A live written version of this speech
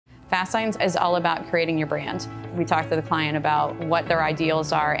FastSigns is all about creating your brand. We talk to the client about what their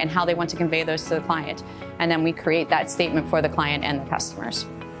ideals are and how they want to convey those to the client. And then we create that statement for the client and the customers.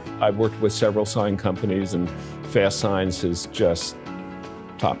 I've worked with several sign companies, and FastSigns is just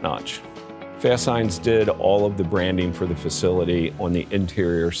top-notch. FastSigns did all of the branding for the facility on the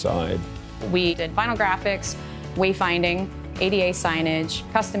interior side. We did vinyl graphics, wayfinding, ADA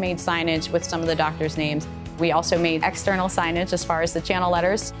signage, custom-made signage with some of the doctors' names. We also made external signage as far as the channel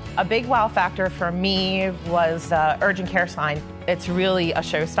letters. A big wow factor for me was the urgent care sign. It's really a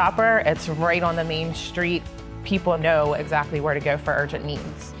showstopper. It's right on the main street. People know exactly where to go for urgent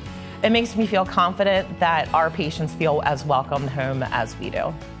needs. It makes me feel confident that our patients feel as welcomed home as we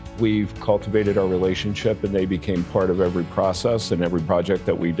do. We've cultivated our relationship, and they became part of every process and every project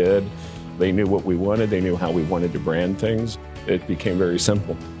that we did. They knew what we wanted. They knew how we wanted to brand things. It became very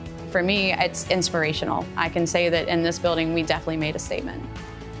simple. For me, it's inspirational. I can say that in this building, we definitely made a statement.